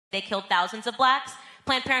They killed thousands of blacks.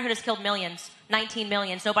 Planned Parenthood has killed millions, 19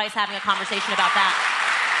 million. Nobody's having a conversation about that.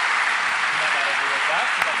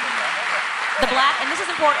 The black, and this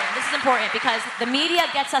is important because the media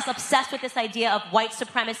gets us obsessed with this idea of white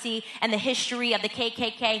supremacy and the history of the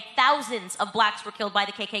KKK. Thousands of blacks were killed by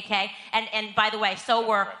the KKK, and by the way, so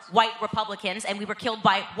were white Republicans, and we were killed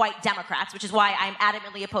by white Democrats, which is why I'm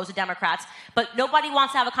adamantly opposed to Democrats. But nobody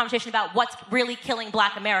wants to have a conversation about what's really killing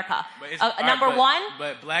black America. Number one?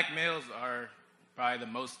 But black males are probably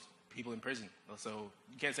the most people in prison, so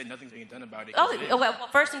you can't say nothing's being done about it. Well,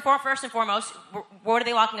 first and foremost, what are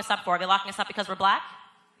they locking us up for? Are they locking us up because we're black?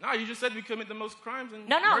 No, you just said we commit the most crimes.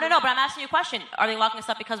 No, but I'm asking you a question. Are they locking us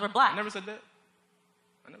up because we're black? I never said that.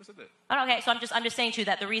 I never said that. Oh, okay, so I'm just saying to you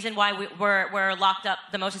that the reason why we're locked up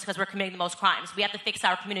the most is because we're committing the most crimes. We have to fix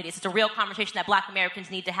our communities. It's a real conversation that black Americans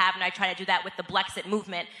need to have, and I try to do that with the Blexit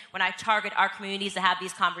movement when I target our communities to have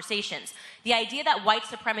these conversations. The idea that white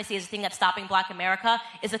supremacy is the thing that's stopping black America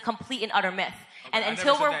is a complete and utter myth. Okay, and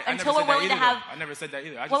until we're willing to have... I never said that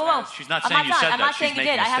either. She's not saying you said that. I'm not saying you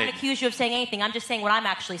did. I haven't accused you of saying anything. I'm just saying what I'm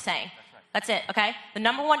actually saying. That's it, okay? The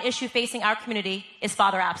number one issue facing our community is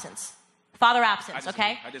father absence. Father absence,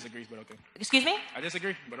 okay? I disagree, but okay. Excuse me? I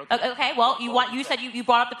disagree, but okay. Okay, well, you said you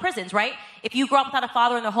brought up the prisons, right? If you grow up without a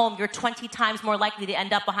father in the home, you're 20 times more likely to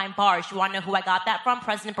end up behind bars. You want to know who I got that from?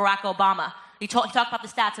 President Barack Obama. He talked about the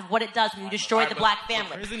stats of what it does when you destroy the black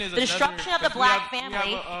family. The destruction of the black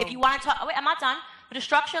family, if you want to talk... Oh, wait, I'm not done. The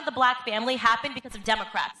destruction of the black family happened because of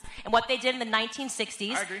Democrats and what they did in the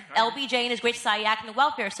 1960s, I agree. LBJ and his Great Society Act and the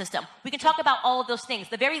welfare system. We can talk about all of those things.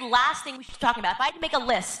 The very last thing we should be talking about, if I had to make a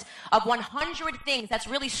list of 100 things that's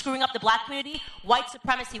really screwing up the black community, white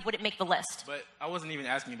supremacy wouldn't make the list. But I wasn't even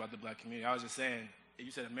asking you about the black community. I was just saying,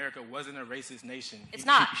 you said America wasn't a racist nation. It's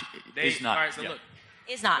not. It's not. All right, so look.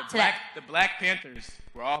 It's not today. The Black Panthers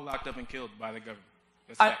were all locked up and killed by the government.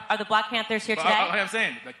 Are the Black Panthers here today? I'm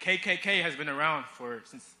saying, the KKK has been around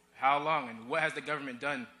since how long, and what has the government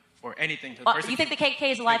done for anything to persecute? You think the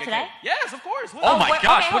KKK is alive today? Yes, of course. Oh my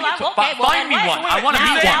gosh, okay, find me one. I want to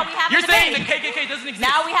meet one. You're saying the KKK doesn't exist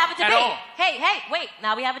Now we have a debate. at all. Hey, wait.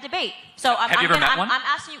 Now we have a debate. So have you ever met one? I'm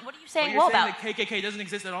asking you, what are you saying you're about? saying the KKK doesn't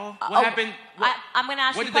exist at all? What happened? I'm going to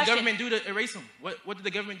ask you a question. What did the government do to erase them? What did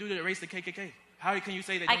the government do to erase the KKK? How can you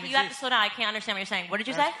say they don't exist? You have to slow down. I can't understand what you're saying. What did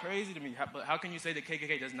you say? That's crazy to me. But how can you say the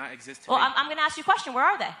KKK does not exist today? Well, I'm going to ask you a question. Where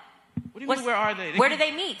are they? What do you mean, where are they? Where do they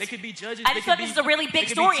meet? They could be judges. I just thought this is a really big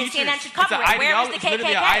story and CNN should cover it. Where is the KKK? It's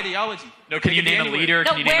literally an ideology. No, can you name a leader?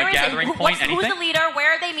 Can you name a gathering point? Anything? Who's the leader?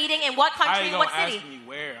 Where are they meeting? In what country? In what city? Ask me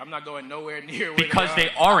where. I'm not going nowhere near where because they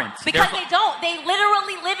aren't. Because they don't. They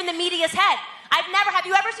literally live in the media's head. Have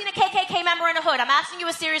you ever seen a KKK member in a hood? I'm asking you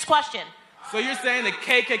a serious question. So you're saying the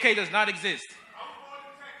KKK does not exist?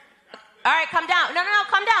 All right, come down. No,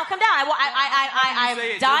 come down.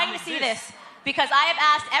 I'm dying to see this. Because I have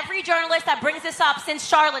asked every journalist that brings this up since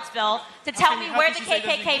Charlottesville to tell me where the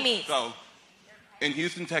KKK meets. So, in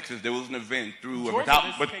Houston, Texas, there was an event through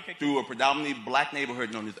a predominantly black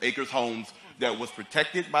neighborhood known as Acres Homes that was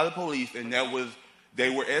protected by the police, and they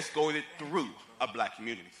were escorted through a black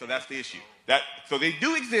community. So that's the issue. So they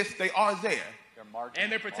do exist. They are there.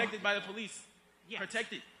 And they're protected by the police.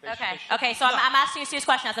 Protected. Okay. So I'm asking you a serious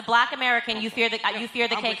question. As a black American, you fear the KKK. I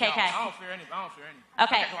don't fear any.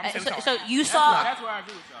 Okay. So you saw. That's where I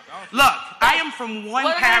agree with y'all. Look, I am from one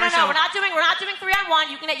parish. No. We're not doing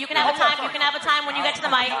 3-on-1. You can have a time. You can have a time when you get to the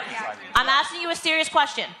mic. I'm asking you a serious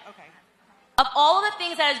question. Of all of the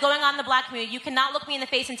things that is going on in the black community, you cannot look me in the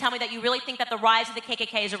face and tell me that you really think that the rise of the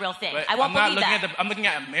KKK is a real thing. I won't believe that. I'm looking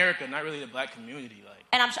at America, not really the black community.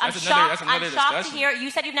 And I'm shocked to hear.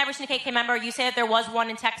 You said you've never seen a KKK member. You said that there was one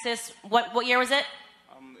in Texas. What year was it?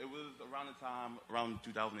 It was around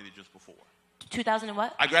 2008, just before. 2000 and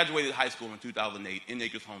what? I graduated high school in 2008 in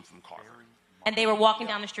Acres Homes from Carver. And they were walking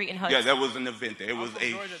down the street in hoods. Yeah, that was an event there. It was a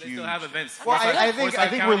huge... They still have events. Well, I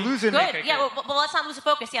think we're losing... Good. Yeah, well, let's not lose the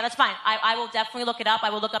focus. Yeah, that's fine. I will definitely look it up. I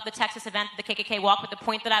will look up the Texas event, the KKK walk. But the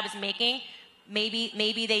point that I was making,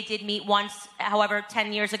 maybe they did meet once, however,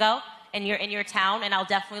 10 years ago in your town, and I'll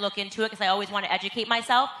definitely look into it because I always want to educate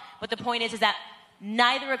myself. But the point is that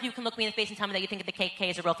neither of you can look me in the face and tell me that you think that the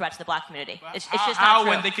KKK is a real threat to the black community. It's just not how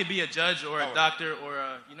true. When they could be a judge or a doctor or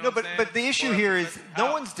a, but the issue here is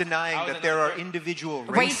no one's denying that there are individual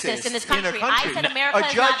racists in this country. I said America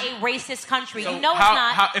is not a racist country. So you know it's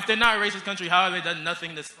not. If they're not a racist country, how have they done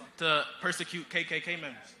nothing to persecute KKK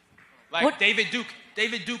members? Like what? David Duke.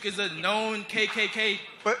 David Duke is a known KKK.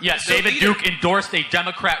 Yes, David Duke endorsed a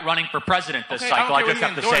Democrat running for president this cycle. I just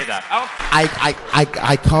have to say that.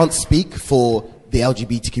 I can't speak for the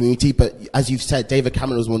LGBT community, but as you've said, David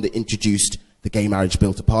Cameron was one that introduced the gay marriage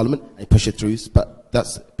bill to Parliament and pushed it through. But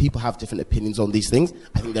that's people have different opinions on these things.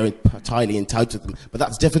 I think they're entirely entitled to them. But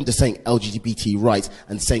that's different to saying LGBT rights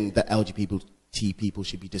and saying that LGBT people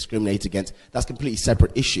should be discriminated against. That's a completely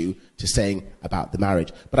separate issue to saying about the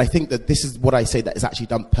marriage. But I think that this is what I say that is actually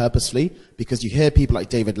done purposely, because you hear people like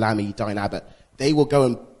David Lammy, Diane Abbott, they will go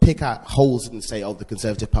and pick out holes and say, oh, the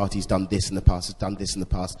Conservative Party's done this in the past, has done this in the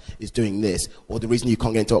past, is doing this, or the reason you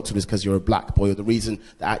can't get into Oxford is because you're a black boy, or the reason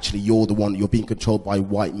that actually you're the one, you're being controlled by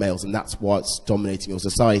white males, and that's what's dominating your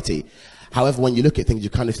society. However, when you look at things, you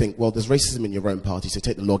kind of think, well, there's racism in your own party, so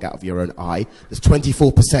take the log out of your own eye. There's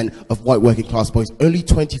 24% of white working class boys, only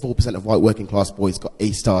 24% of white working class boys got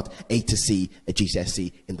A start, A to C at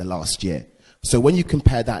GCSE in the last year. So when you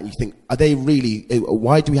compare that and you think, are they really,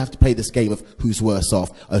 why do we have to play this game of who's worse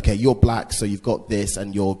off? Okay, you're black, so you've got this,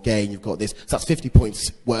 and you're gay, and you've got this, so that's 50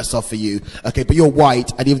 points worse off for you. Okay, but you're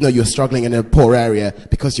white, and even though you're struggling in a poor area,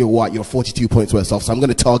 because you're white, you're 42 points worse off, so I'm going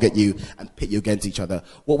to target you and pit you against each other.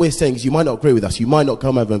 What we're saying is you might not agree with us, you might not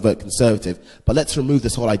come over and vote Conservative, but let's remove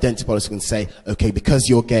this whole identity policy and say, okay, because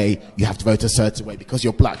you're gay, you have to vote a certain way, because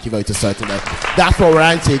you're black, you vote a certain way. That's what we're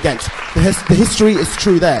anti-against. The history is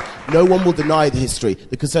true there. No one will deny the history.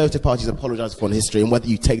 The Conservative Party's apologised for the history, and whether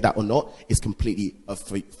you take that or not is completely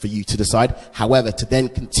for you to decide. However, to then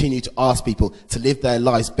continue to ask people to live their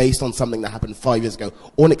lives based on something that happened 5 years ago,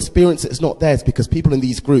 or an experience that is not theirs, because people in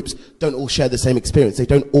these groups don't all share the same experience. They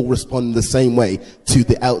don't all respond in the same way to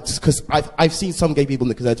the else. Because I've seen some gay people in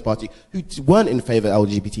the Conservative Party who weren't in favour of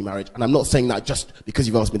LGBT marriage, and I'm not saying that just because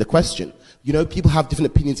you've asked me the question. You know, people have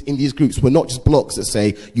different opinions in these groups. We're not just blocks that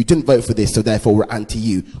say, you didn't vote for this, so therefore we're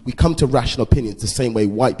anti-you. We come to rational opinions the same way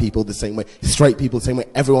white people, the same way straight people, the same way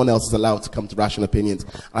everyone else is allowed to come to rational opinions.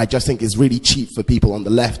 I just think it's really cheap for people on the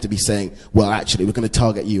left to be saying, well, actually, we're going to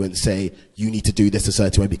target you and say, you need to do this a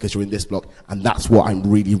certain way because you're in this block. And that's what I'm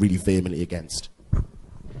really, really vehemently against.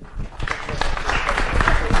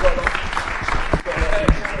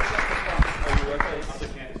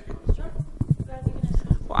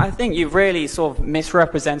 I think you've really sort of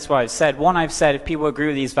misrepresented what I've said. One, I've said if people agree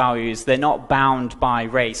with these values, they're not bound by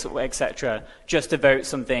race, etc., just to vote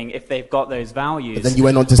something if they've got those values. But then you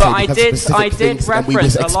went on to say I did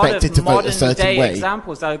reference a lot of modern-day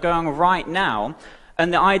examples that are going on right now,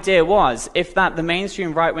 and the idea was if the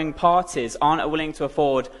mainstream right-wing parties aren't willing to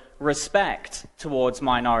afford respect towards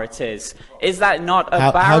minorities, is that not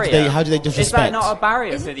a barrier? How do they disrespect? Is that not a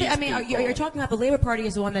barrier for these people? You're talking about the Labour Party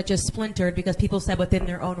is the one that just splintered because people said within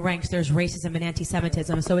their own ranks there's racism and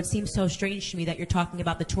anti-Semitism. So it seems so strange to me that you're talking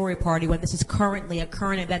about the Tory Party when this is currently a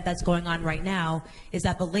current event that's going on right now, is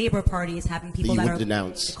that the Labour Party is having people that are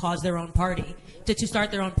to cause their own party, to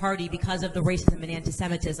start their own party because of the racism and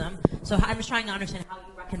anti-Semitism. So I'm just trying to understand how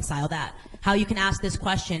you reconcile that, how you can ask this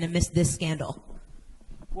question and miss this scandal.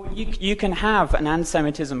 Well, you can have an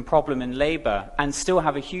anti-Semitism problem in Labour and still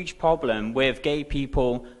have a huge problem with gay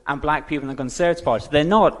people and black people in the Conservative Party. They're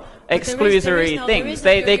not exclusory things.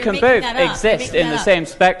 They can both exist in the same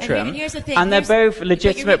spectrum, and they're both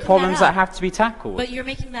legitimate problems that have to be tackled. But you're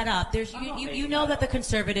making that up. You know that the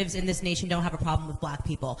Conservatives in this nation don't have a problem with black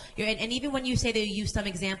people. And even when you say they use some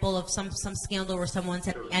example of some scandal where someone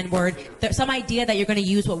said the N-word, some idea that you're going to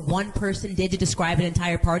use what one person did to describe an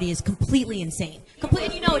entire party is completely insane.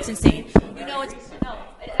 Completely, you know it's insane. You know it's no.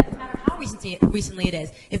 It doesn't matter how recently it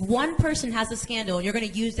is. If one person has a scandal and you're going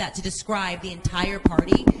to use that to describe the entire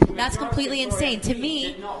party, that's completely insane. To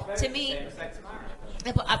me,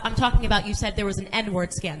 I'm talking about, you said there was an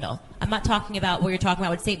N-word scandal. I'm not talking about what you're talking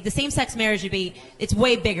about. The same-sex marriage would be, it's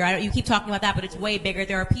way bigger. You keep talking about that, but it's way bigger.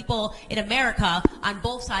 There are people in America on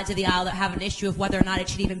both sides of the aisle that have an issue of whether or not it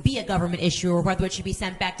should even be a government issue or whether it should be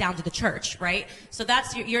sent back down to the church, right? So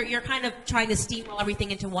that's, you're kind of trying to steamroll everything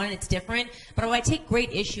into one, and it's different. But what I take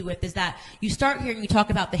great issue with is that you start here and you talk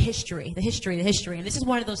about the history. And this is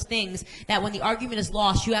one of those things that when the argument is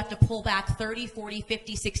lost, you have to pull back 30, 40,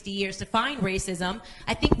 50, 60 years to find racism.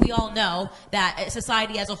 I think we all know that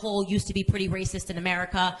society as a whole used to be pretty racist in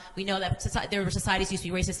America. We know that there were societies used to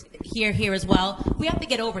be racist here as well. We have to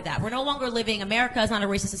get over that. We're no longer living, America is not a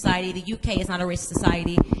racist society, the UK is not a racist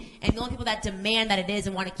society, and the only people that demand that it is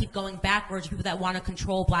and want to keep going backwards are people that want to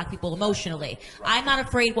control black people emotionally. I'm not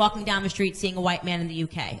afraid walking down the street seeing a white man in the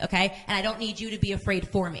UK, okay? And I don't need you to be afraid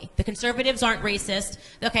for me. The Conservatives aren't racist,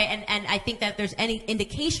 okay? And I think that if there's any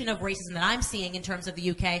indication of racism that I'm seeing in terms of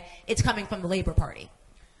the UK, it's coming from the Labour Party.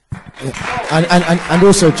 And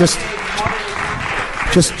also just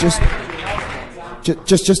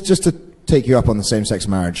to take you up on the same-sex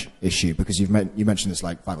marriage issue, because you mentioned this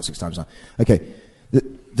like 5 or 6 times now. Okay,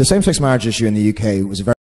 the same-sex marriage issue in the UK was a very